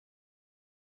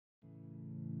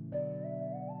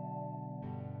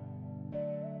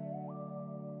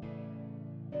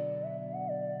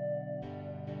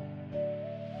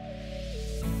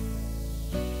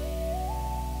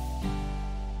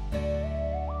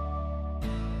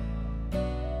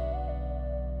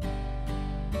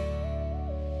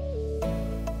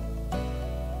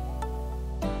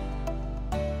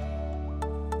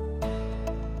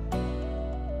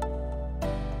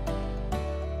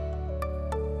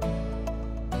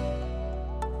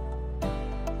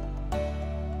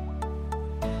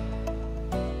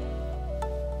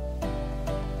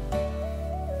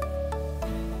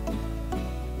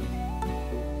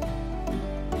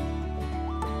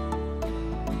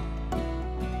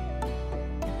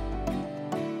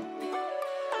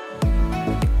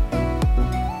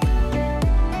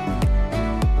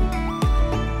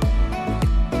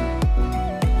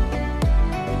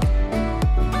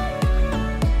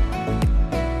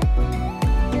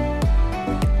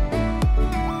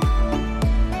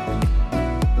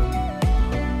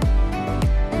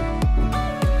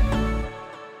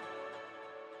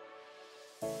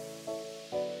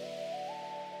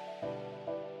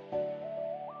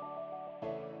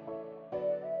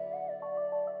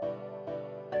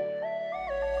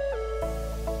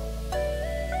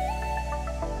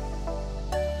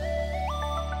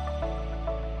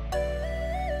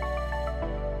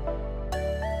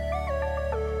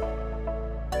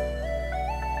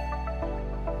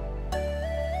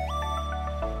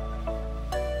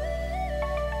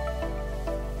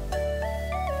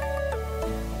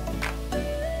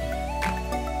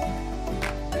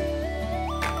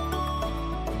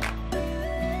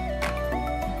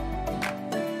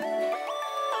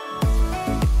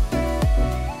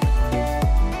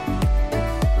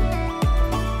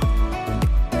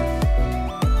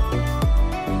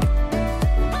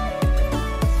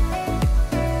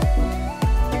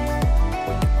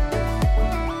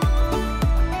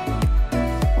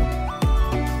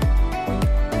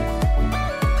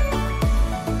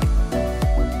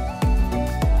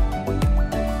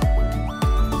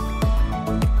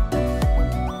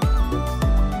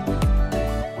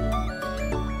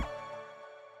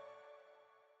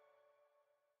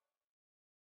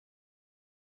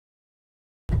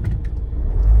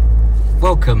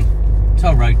Welcome to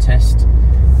our road test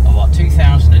of our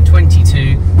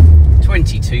 2022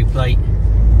 22 plate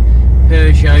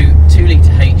Peugeot 2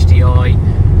 litre HDI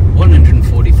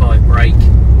 145 brake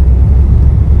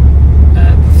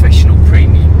professional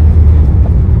premium.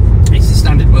 It's the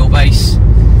standard wheelbase.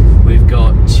 We've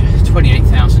got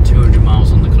 28,200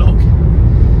 miles on the clock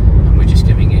and we're just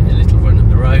giving it a little run up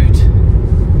the road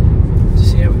to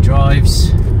see how it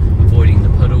drives, avoiding the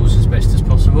puddles as best as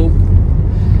possible.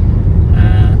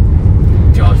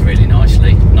 Drives really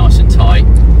nicely, nice and tight.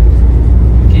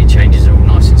 Gear changes are all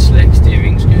nice and slick,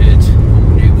 steering's good,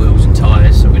 all new wheels and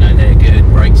tyres, so we know they're good,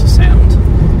 brakes are sound.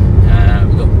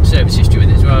 We've got service history with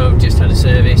it as well, just had a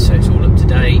service, so it's all up to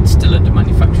date, still under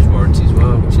manufacturer's warranty as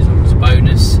well, which is always a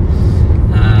bonus.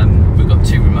 We've got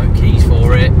 2 remote keys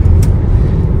for it,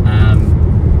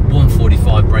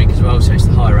 145 brake as well, so it's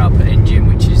the higher output engine,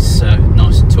 which is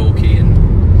nice and torquey and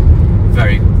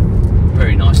very,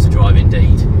 very nice to drive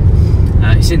indeed.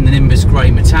 It's in the Nimbus Grey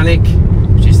metallic,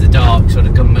 which is the dark sort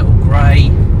of gunmetal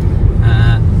grey.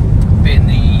 Being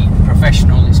the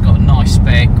professional, it's got a nice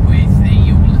spec with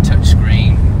all the touch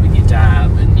screen, with your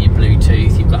DAB and your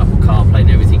Bluetooth. You've got Apple CarPlay and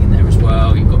everything in there as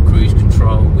well. You've got cruise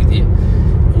control with your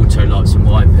auto lights and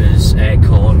wipers,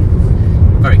 aircon.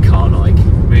 Very car-like,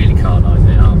 really car-like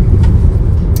they are.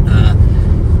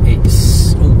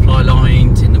 It's all ply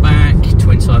lined in the back,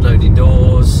 twin side loading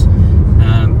doors,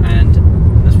 and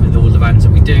as with all the vans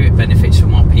that we do, it benefits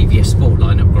from our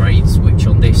PVSsportline upgrades, which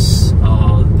on this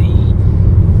are the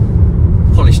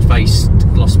polished faced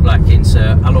gloss black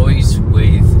insert alloys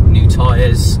with new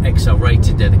tyres, XL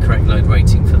rated, they're the correct load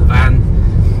rating for the van.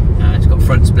 It's got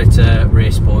front splitter,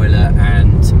 rear spoiler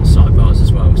and sidebars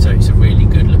as well, so it's a really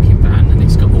good looking van, and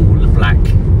it's got all the black,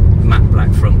 matte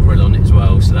black front grille on it as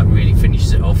well, so that really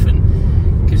finishes it off and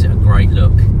gives it a great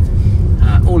look.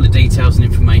 All the details and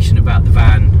information about the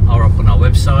van are up on our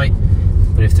website,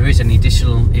 but if there is any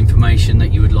additional information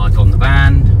that you would like on the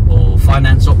van, or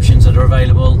finance options that are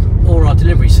available, or our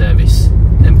delivery service,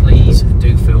 then please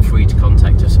do feel free to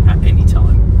contact us.